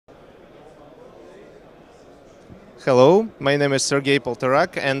Hello, my name is Sergey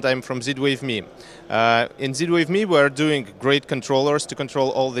Poltorak and I'm from Z-Wave.Me. In Z-Wave.Me we are doing great controllers to control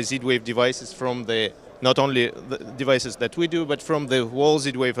all the Z-Wave devices from not only the devices that we do, but from the whole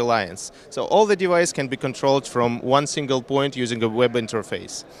Z-Wave Alliance. So all the devices can be controlled from one single point using a web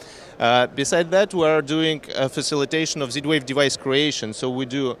interface. Beside that, we are doing a facilitation of Z-Wave device creation. So we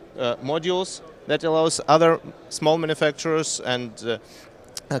do modules that allows other small manufacturers and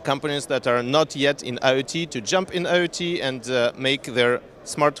companies that are not yet in IoT to jump in IoT and make their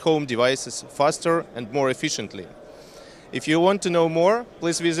smart home devices faster and more efficiently. If you want to know more,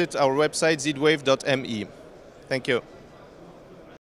 please visit our website Z-Wave.Me. Thank you.